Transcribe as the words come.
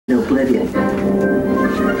Blvd.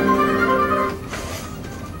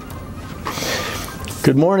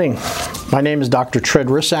 Good morning. My name is Dr. Tred,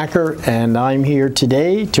 and I'm here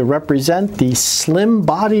today to represent the Slim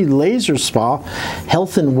Body Laser Spa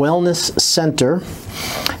Health and Wellness Center.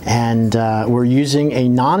 And we're using a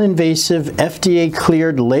non-invasive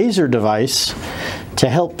FDA-cleared laser device to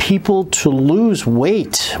help people to lose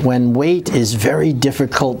weight when weight is very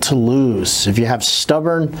difficult to lose. If you have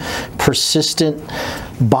stubborn, persistent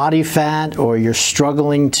body fat, or you're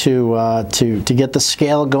struggling to get the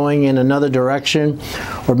scale going in another direction,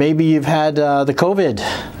 or maybe you've had the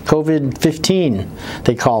COVID-15,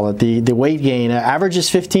 they call it, the weight gain. Average is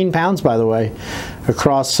 15 pounds, by the way,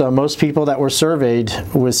 across most people that were surveyed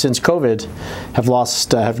since COVID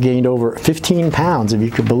have gained over 15 pounds, if you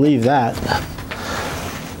could believe that.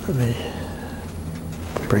 Let me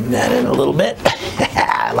bring that in a little bit.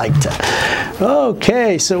 I like to.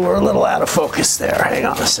 Okay, so we're a little out of focus there. Hang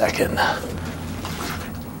on a second.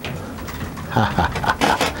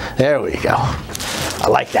 There we go. I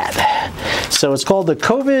like that. So it's called the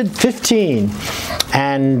COVID-15,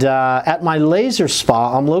 and at my laser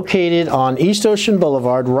spa, I'm located on East Ocean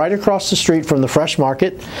Boulevard, right across the street from the Fresh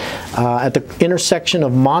Market, at the intersection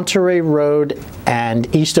of Monterey Road and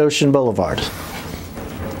East Ocean Boulevard.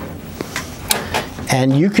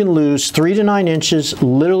 And you can lose 3 to 9 inches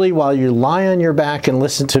literally while you lie on your back and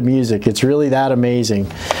listen to music. It's really that amazing.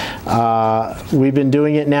 We've been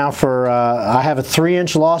doing it now for, I have a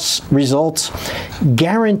 3-inch loss results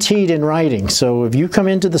guaranteed in writing. So if you come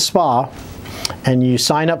into the spa and you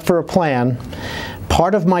sign up for a plan,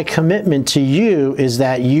 part of my commitment to you is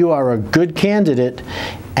that you are a good candidate,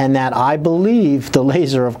 and that I believe the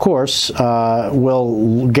laser, of course,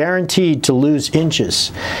 will guarantee to lose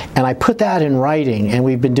inches. And I put that in writing, and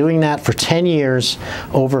we've been doing that for 10 years.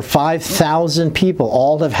 Over 5,000 people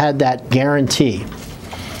all have had that guarantee.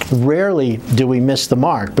 Rarely do we miss the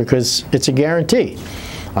mark because it's a guarantee.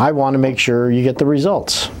 I want to make sure you get the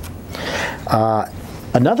results.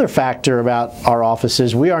 Another factor about our office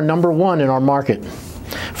is we are #1 in our market.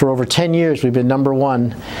 For over 10 years, we've been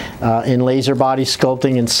 #1 in laser body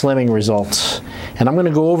sculpting and slimming results. And I'm going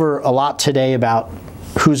to go over a lot today about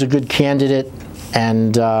who's a good candidate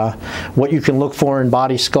and what you can look for in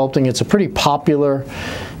body sculpting. It's a pretty popular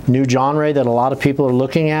new genre that a lot of people are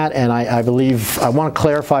looking at, and I believe I want to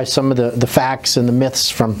clarify some of the facts and the myths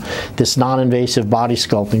from this non-invasive body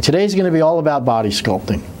sculpting. Today's going to be all about body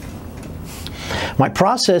sculpting. My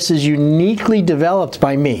process is uniquely developed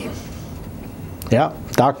by me. Yeah,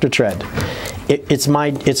 Dr. Tred. It's my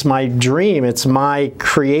dream, it's my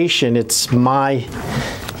creation, it's my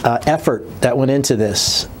effort that went into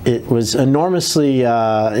this. It was enormously,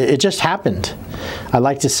 it just happened. I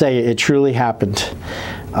like to say it truly happened.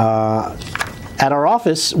 At our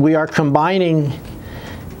office, we are combining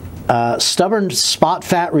stubborn spot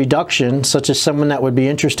fat reduction, such as someone that would be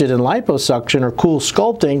interested in liposuction or cool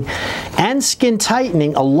sculpting, and skin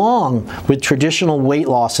tightening along with traditional weight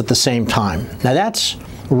loss at the same time. Now that's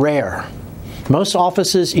rare. Most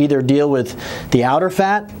offices either deal with the outer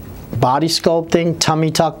fat, body sculpting,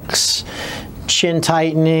 tummy tucks, chin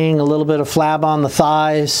tightening, a little bit of flab on the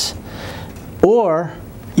thighs, or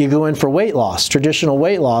you go in for weight loss, traditional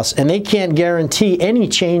weight loss, and they can't guarantee any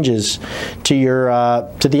changes to your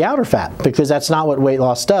to the outer fat, because that's not what weight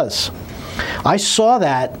loss does. I saw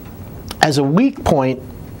that as a weak point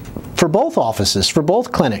for both offices, for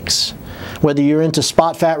both clinics. Whether you're into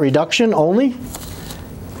spot fat reduction only,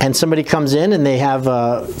 and somebody comes in and they have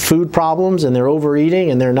food problems and they're overeating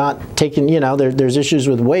and they're not taking, you know, there's issues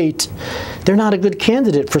with weight, they're not a good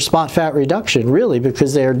candidate for spot fat reduction, really,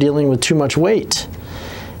 because they're dealing with too much weight.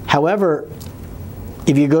 However,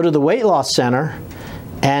 if you go to the weight loss center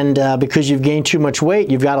and because you've gained too much weight,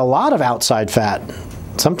 you've got a lot of outside fat,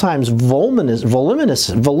 sometimes voluminous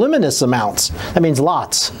amounts. That means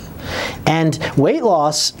lots. And weight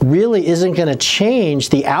loss really isn't going to change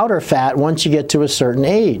the outer fat once you get to a certain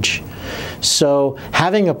age. So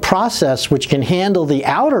having a process which can handle the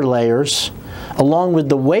outer layers along with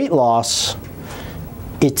the weight loss,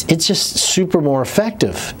 it's just super more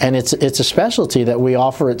effective, and it's a specialty that we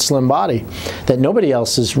offer at Slim Body that nobody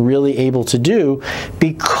else is really able to do,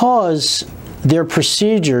 because their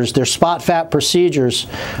procedures, their spot fat procedures,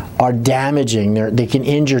 are damaging. They can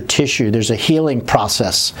injure tissue. There's a healing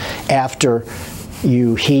process after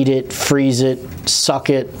you heat it, freeze it,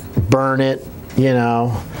 suck it, burn it, you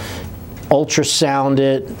know, ultrasound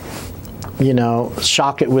it, you know,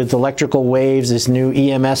 shock it with electrical waves, this new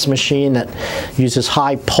EMS machine that uses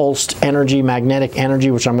high pulsed energy, magnetic energy,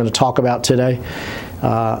 which I'm going to talk about today.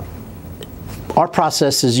 Our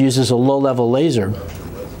process uses a low-level laser.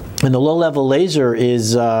 And the low-level laser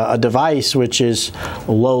is a device which is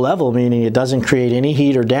low-level, meaning it doesn't create any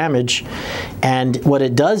heat or damage. And what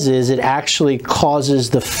it does is it actually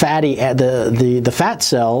causes the fat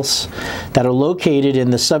cells that are located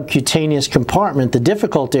in the subcutaneous compartment, the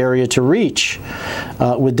difficult area to reach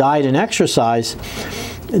with diet and exercise.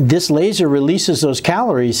 This laser releases those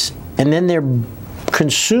calories, and then they're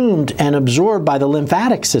consumed and absorbed by the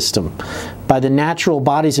lymphatic system, by the natural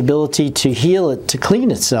body's ability to heal it, to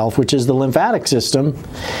clean itself, which is the lymphatic system,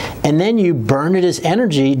 and then you burn it as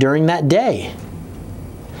energy during that day.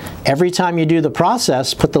 Every time you do the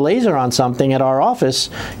process, put the laser on something at our office,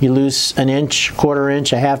 you lose an inch, quarter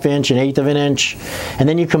inch, a half inch, an eighth of an inch, and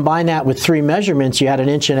then you combine that with 3 measurements, you had an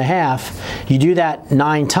inch and a half. You do that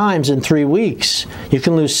 9 times in 3 weeks, you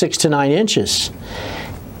can lose 6 to 9 inches.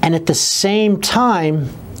 And at the same time,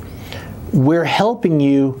 we're helping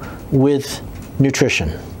you with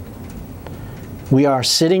nutrition. We are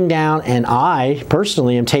sitting down, and I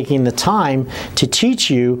personally am taking the time to teach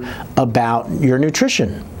you about your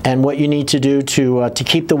nutrition and what you need to do to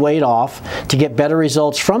keep the weight off, to get better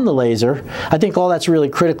results from the laser. I think all that's really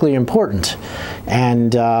critically important.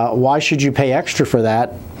 And why should you pay extra for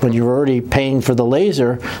that when you're already paying for the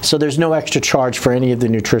laser? So there's no extra charge for any of the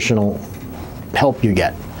nutritional help you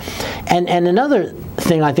get. And another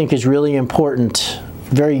thing I think is really important,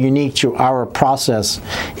 very unique to our process,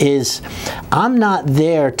 is I'm not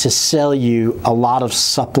there to sell you a lot of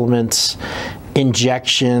supplements,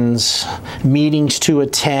 injections, meetings to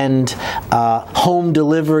attend, home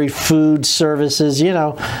delivery food services. You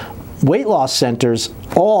know, weight loss centers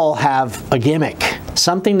all have a gimmick,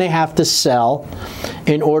 something they have to sell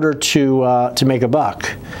in order to make a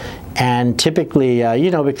buck. And typically,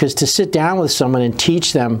 you know, because to sit down with someone and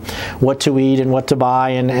teach them what to eat and what to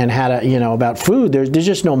buy and how to, you know, about food, there's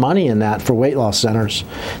just no money in that for weight loss centers.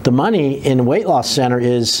 The money in a weight loss center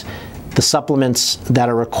is the supplements that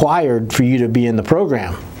are required for you to be in the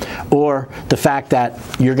program, or the fact that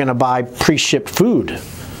you're going to buy pre-shipped food,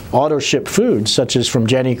 auto-shipped food, such as from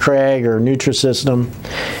Jenny Craig or Nutrisystem.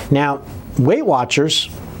 Now, Weight Watchers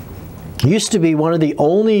used to be one of the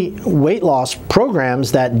only weight loss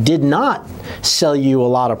programs that did not sell you a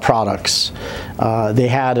lot of products. They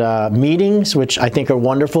had meetings, which I think are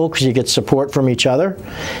wonderful because you get support from each other,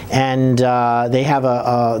 and they have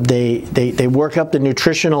they work up the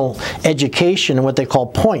nutritional education in what they call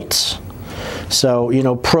points. So, you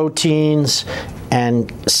know, proteins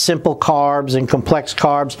and simple carbs and complex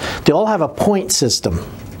carbs, they all have a point system.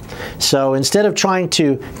 So instead of trying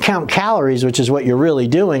to count calories, which is what you're really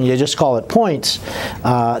doing, you just call it points.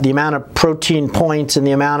 The amount of protein points and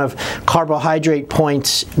the amount of carbohydrate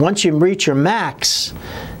points, once you reach your max,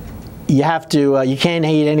 you have to, you can't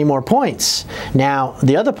eat any more points. Now,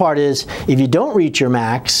 the other part is, if you don't reach your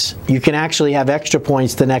max, you can actually have extra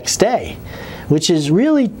points the next day, which is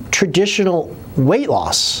really traditional weight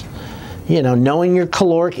loss. You know, knowing your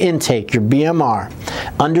caloric intake, your BMR,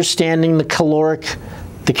 understanding the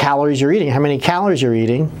calories you're eating, how many calories you're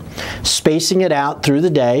eating, spacing it out through the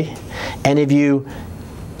day, and if you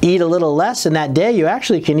eat a little less in that day, you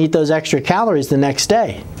actually can eat those extra calories the next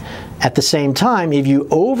day. At the same time, if you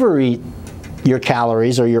overeat your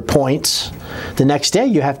calories or your points, the next day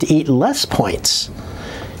you have to eat less points.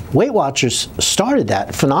 Weight Watchers started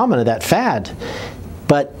that phenomena, that fad.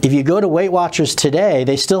 But if you go to Weight Watchers today,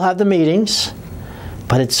 they still have the meetings,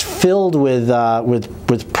 but it's filled with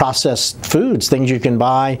processed foods, things you can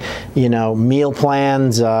buy, you know, meal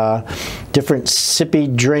plans, different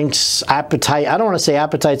sippy drinks, appetite. I don't want to say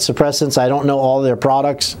appetite suppressants. I don't know all their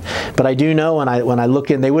products, but I do know when I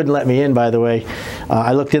look in, they wouldn't let me in, by the way.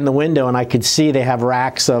 I looked in the window and I could see they have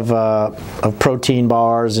racks of protein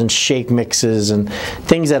bars and shake mixes and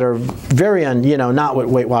things that are very, you know, not what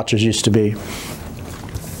Weight Watchers used to be.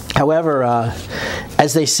 However,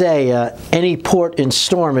 as they say, any port in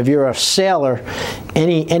storm, if you're a sailor,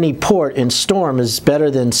 any port in storm is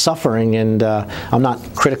better than suffering. And I'm not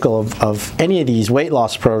critical of any of these weight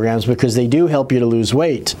loss programs because they do help you to lose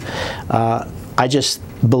weight. I just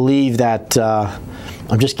believe that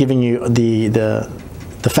I'm just giving you the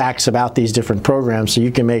facts about these different programs so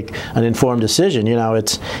you can make an informed decision. You know,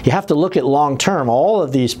 you have to look at long term. All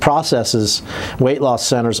of these processes, weight loss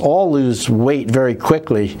centers, all lose weight very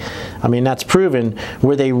quickly. I mean, that's proven.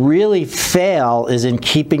 Where they really fail is in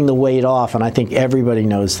keeping the weight off, and I think everybody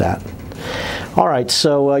knows that. All right,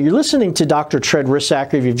 so you're listening to Dr. Tred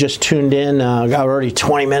Rissacker. If you've just tuned in, got already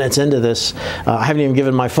 20 minutes into this. I haven't even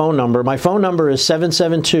given my phone number. My phone number is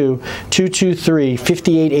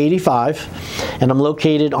 772-223-5885, and I'm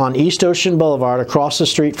located on East Ocean Boulevard, across the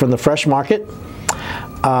street from the Fresh Market.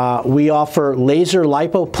 We offer laser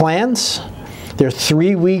lipo plans. They're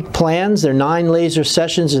 3-week plans. They're 9 laser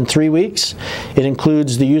sessions in 3 weeks. It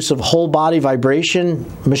includes the use of whole body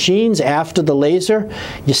vibration machines after the laser.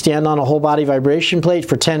 You stand on a whole body vibration plate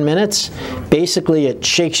for 10 minutes. Basically, it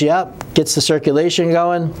shakes you up, gets the circulation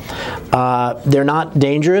going. They're not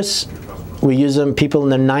dangerous. We use them, people in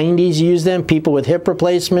their 90s use them, people with hip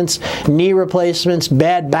replacements, knee replacements,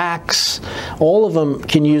 bad backs, all of them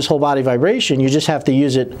can use whole body vibration. You just have to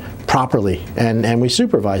use it properly, and we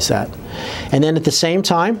supervise that. And then at the same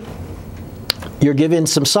time, you're given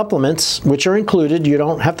some supplements, which are included. You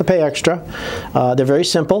don't have to pay extra. They're very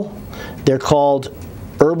simple. They're called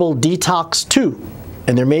Herbal Detox 2.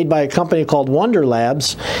 And they're made by a company called Wonder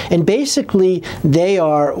Labs. And basically, they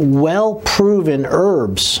are well-proven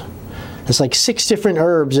herbs. There's like 6 different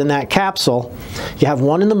herbs in that capsule. You have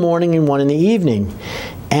one in the morning and one in the evening.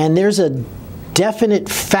 And there's a definite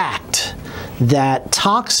fact that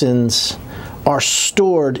toxins are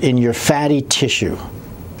stored in your fatty tissue.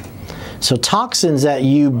 So toxins that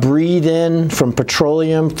you breathe in from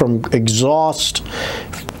petroleum, from exhaust,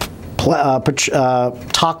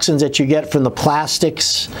 toxins that you get from the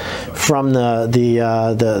plastics, from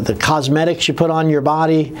the cosmetics you put on your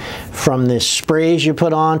body, from the sprays you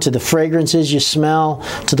put on, to the fragrances you smell,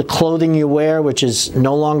 to the clothing you wear, which is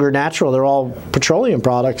no longer natural. They're all petroleum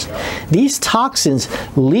products. These toxins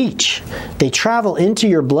leach. They travel into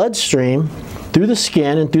your bloodstream through the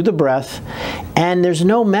skin and through the breath, and there's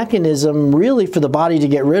no mechanism really for the body to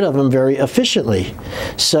get rid of them very efficiently.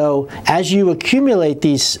 So as you accumulate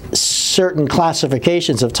these certain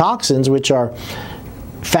classifications of toxins, which are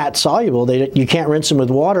fat soluble, you can't rinse them with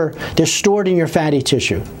water, they're stored in your fatty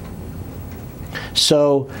tissue.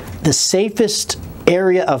 So the safest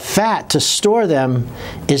area of fat to store them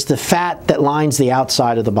is the fat that lines the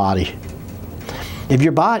outside of the body. If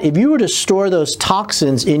you were to store those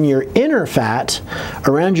toxins in your inner fat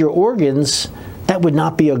around your organs, that would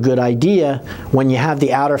not be a good idea when you have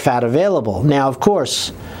the outer fat available. Now, of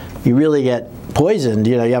course, you really get poisoned.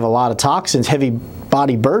 You know, you have a lot of toxins, heavy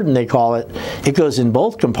body burden they call it. It goes in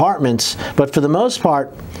both compartments, but for the most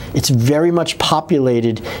part, it's very much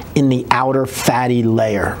populated in the outer fatty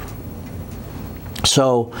layer.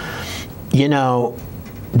 So, you know,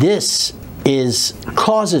 this is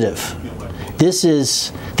causative. This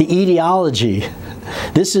is the etiology.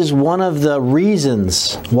 This is one of the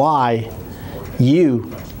reasons why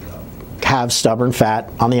you have stubborn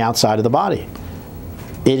fat on the outside of the body.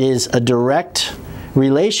 It is a direct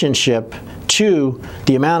relationship to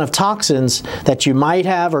the amount of toxins that you might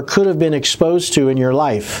have or could have been exposed to in your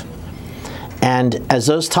life. And as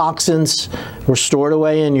those toxins were stored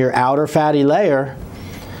away in your outer fatty layer,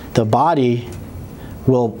 the body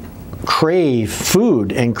will crave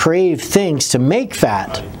food and crave things to make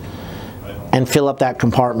fat and fill up that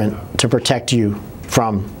compartment to protect you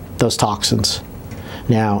from those toxins.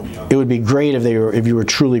 Now, it would be great if you were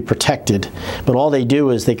truly protected, but all they do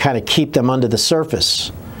is they kind of keep them under the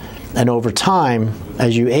surface. And over time,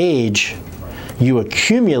 as you age, you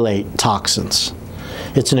accumulate toxins.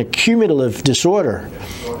 It's an accumulative disorder.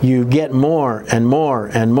 You get more and more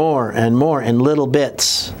and more and more in little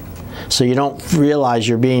bits. So you don't realize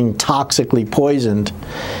you're being toxically poisoned.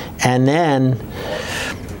 And then,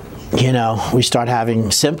 you know, we start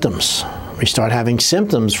having symptoms. We start having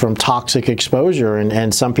symptoms from toxic exposure,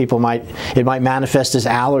 and some people it might manifest as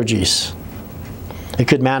allergies. It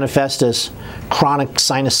could manifest as chronic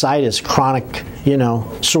sinusitis, chronic, you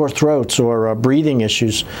know, sore throats, or breathing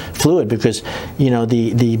issues, fluid, because, you know,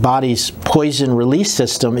 the body's poison release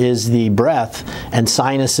system is the breath and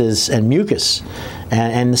sinuses and mucus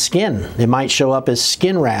and the skin. It might show up as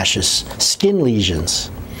skin rashes, skin lesions.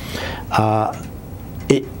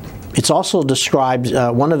 It's also described,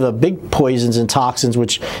 one of the big poisons and toxins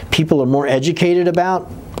which people are more educated about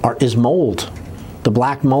is mold, the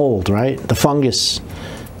black mold, right? The fungus,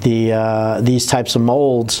 these types of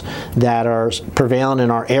molds that are prevalent in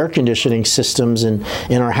our air conditioning systems and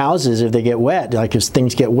in our houses if they get wet. Like if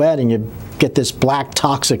things get wet and you get this black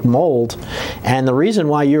toxic mold. And the reason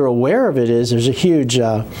why you're aware of it is there's a huge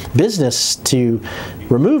business to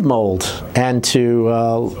remove mold and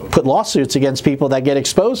to put lawsuits against people that get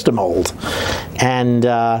exposed to mold. And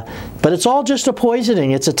but it's all just a poisoning.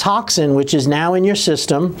 It's a toxin which is now in your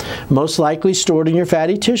system, most likely stored in your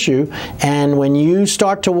fatty tissue. And when you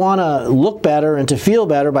start to want to look better and to feel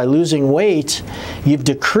better by losing weight, you've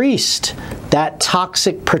decreased that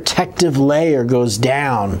toxic protective layer goes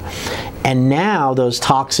down. And now those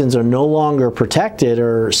toxins are no longer protected,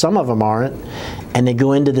 or some of them aren't, and they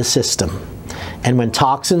go into the system. And when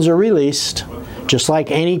toxins are released, Just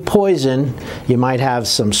like any poison, you might have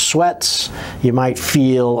some sweats, you might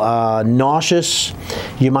feel nauseous,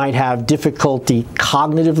 you might have difficulty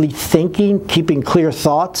cognitively thinking, keeping clear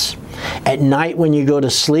thoughts. At night when you go to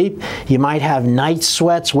sleep, you might have night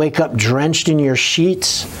sweats, wake up drenched in your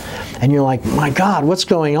sheets, and you're like, my God, what's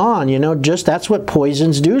going on? You know, just that's what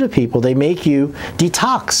poisons do to people. They make you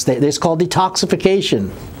detox. It's called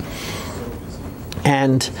detoxification.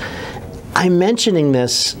 And I'm mentioning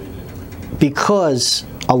this because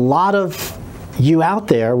a lot of you out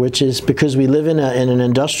there, which is because we live in an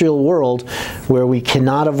industrial world where we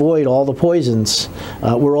cannot avoid all the poisons,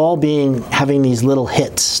 we're all having these little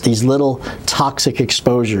hits, these little toxic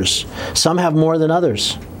exposures. Some have more than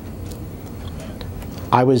others.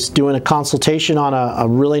 I was doing a consultation on a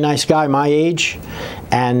really nice guy my age,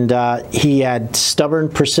 and he had stubborn,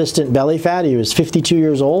 persistent belly fat. He was 52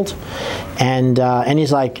 years old, and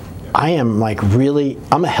he's like, I'm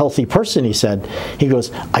a healthy person, he said. He goes,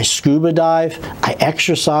 I scuba dive, I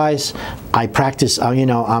exercise, I practice,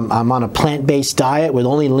 I'm on a plant-based diet with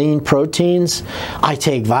only lean proteins, I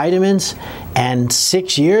take vitamins, and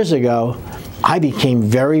 6 years ago, I became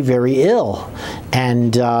very, very ill,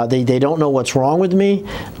 and they don't know what's wrong with me.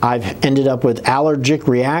 I've ended up with allergic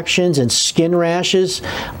reactions and skin rashes.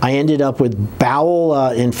 I ended up with bowel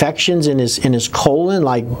infections in his colon,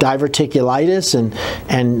 like diverticulitis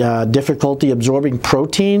and difficulty absorbing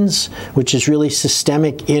proteins, which is really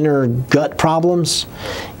systemic inner gut problems.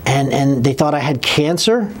 And they thought I had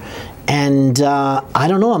cancer, and I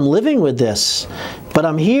don't know, I'm living with this, but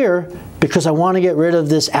I'm here because I want to get rid of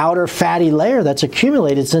this outer fatty layer that's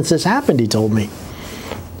accumulated since this happened, he told me.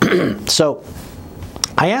 So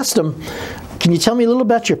I asked him, can you tell me a little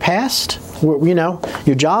about your past? You know,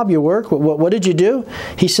 your job, your work, what did you do?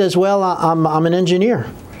 He says, well, I'm an engineer.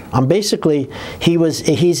 He's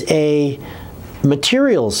a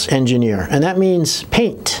materials engineer, and that means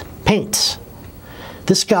paints.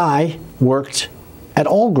 This guy worked at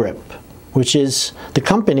Allgrip, which is the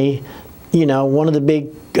company, you know, one of the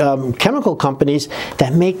big chemical companies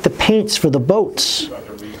that make the paints for the boats.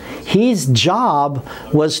 His job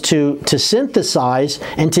was to synthesize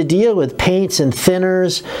and to deal with paints and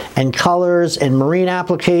thinners and colors and marine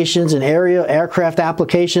applications and aircraft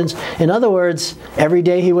applications. In other words, every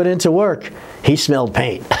day he went into work, he smelled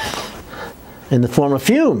paint in the form of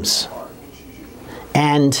fumes.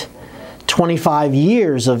 And 25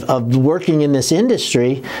 years of working in this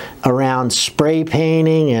industry around spray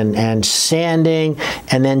painting and sanding,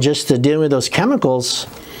 and then just to deal with those chemicals,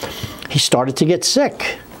 he started to get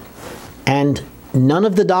sick. And none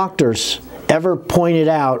of the doctors ever pointed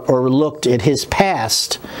out or looked at his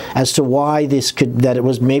past as to why that it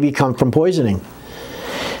was maybe come from poisoning.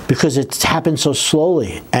 Because it's happened so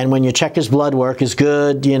slowly. And when you check his blood work is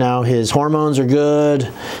good, you know, his hormones are good,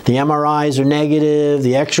 the MRIs are negative,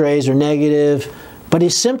 the x-rays are negative, but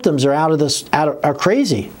his symptoms are are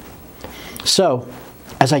crazy. So,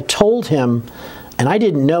 as I told him, and I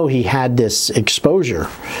didn't know he had this exposure,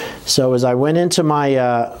 so as I went into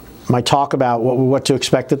my talk about what to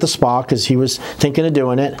expect at the spa, because he was thinking of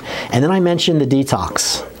doing it, and then I mentioned the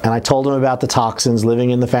detox, and I told him about the toxins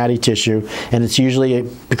living in the fatty tissue, and it's usually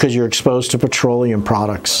because you're exposed to petroleum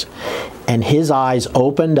products. And his eyes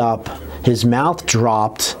opened up, his mouth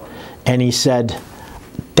dropped, and he said,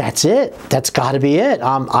 that's it, that's got to be it.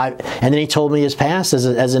 And then he told me his past as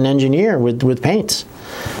an engineer with paints.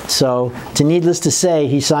 So, needless to say,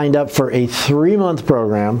 he signed up for a 3-month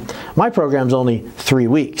program. My program's only 3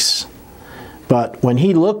 weeks. But when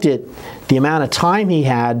he looked at the amount of time he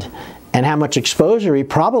had and how much exposure he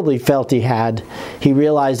probably felt he had, he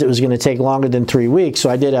realized it was going to take longer than 3 weeks. So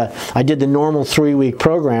I did the normal 3-week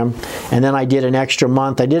program, and then I did an extra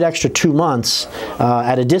month. I did extra 2 months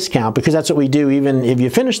at a discount, because that's what we do even if you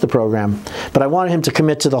finish the program. But I wanted him to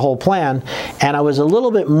commit to the whole plan, and I was a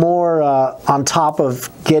little bit more on top of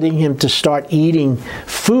getting him to start eating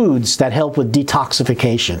foods that help with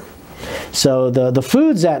detoxification. So the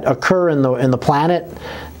foods that occur in the planet,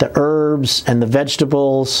 the herbs and the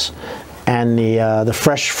vegetables and the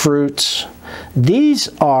fresh fruits, these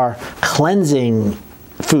are cleansing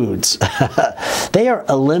foods. They are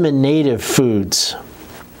eliminative foods.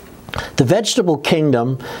 The vegetable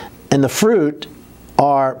kingdom and the fruit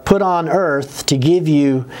are put on earth to give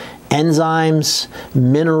you enzymes,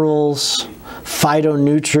 minerals,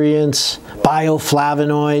 phytonutrients,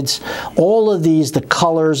 bioflavonoids, all of these, the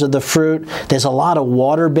colors of the fruit. There's a lot of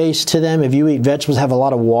water base to them. If you eat vegetables that have a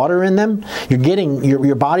lot of water in them, you're getting,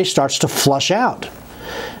 your body starts to flush out.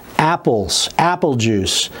 Apples, apple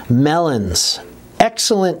juice, melons,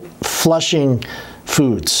 excellent flushing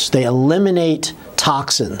foods. They eliminate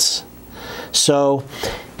toxins. So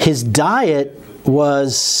his diet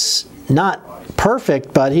was not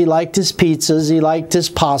perfect, but he liked his pizzas, he liked his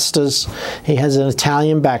pastas. He has an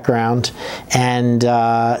Italian background, and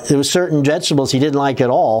there were certain vegetables he didn't like at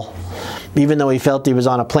all, even though he felt he was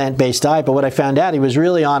on a plant-based diet. But what I found out, he was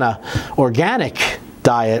really on a organic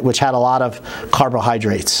diet, which had a lot of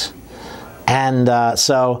carbohydrates. And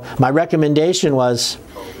so my recommendation was,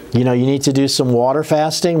 you know, you need to do some water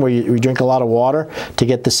fasting where you drink a lot of water to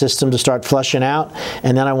get the system to start flushing out.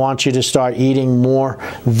 And then I want you to start eating more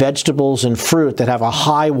vegetables and fruit that have a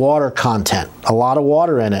high water content, a lot of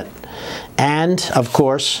water in it. And, of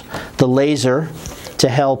course, the laser to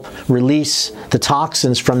help release the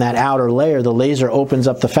toxins from that outer layer. The laser opens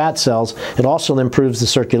up the fat cells. It also improves the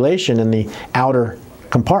circulation in the outer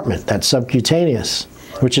compartment, that subcutaneous,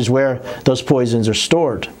 which is where those poisons are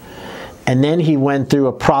stored. And then he went through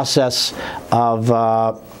a process of,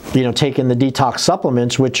 you know, taking the detox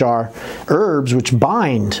supplements, which are herbs which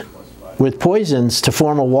bind with poisons to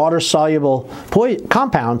form a water-soluble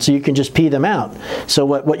compound, so you can just pee them out. So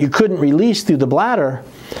what you couldn't release through the bladder,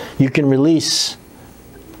 you can release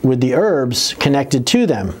with the herbs connected to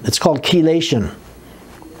them. It's called chelation.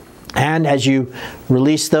 And as you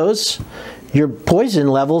release those, your poison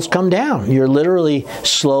levels come down. You're literally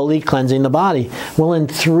slowly cleansing the body. Well, in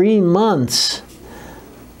 3 months,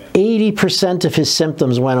 80% of his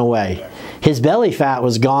symptoms went away. His belly fat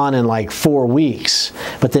was gone in like 4 weeks.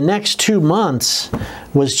 But the next 2 months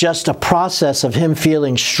was just a process of him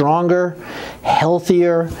feeling stronger,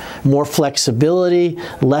 healthier, more flexibility,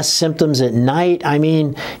 less symptoms at night. I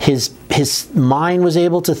mean, his mind was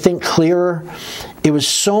able to think clearer. It was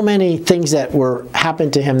so many things that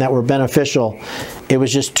happened to him that were beneficial. It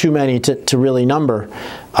was just too many to really number.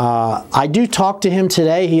 I do talk to him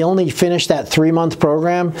today. He only finished that 3-month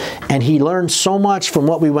program, and he learned so much from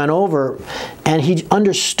what we went over, and he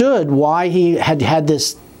understood why he had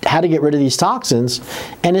this, how to get rid of these toxins.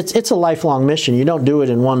 And it's a lifelong mission. You don't do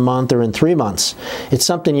it in 1 month or in 3 months. It's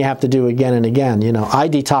something you have to do again and again. You know, I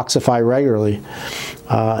detoxify regularly,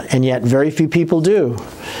 and yet very few people do.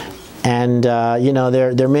 And you know,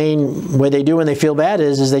 their main way they do when they feel bad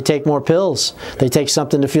is they take more pills. They take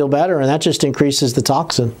something to feel better, and that just increases the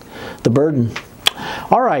toxin, the burden.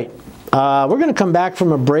 All right, we're going to come back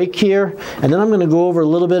from a break here, and then I'm going to go over a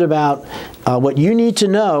little bit about what you need to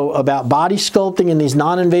know about body sculpting and these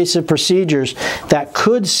non-invasive procedures that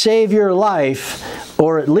could save your life,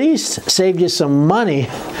 or at least save you some money,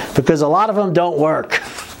 because a lot of them don't work.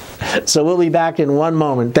 So we'll be back in 1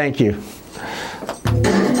 moment. Thank you.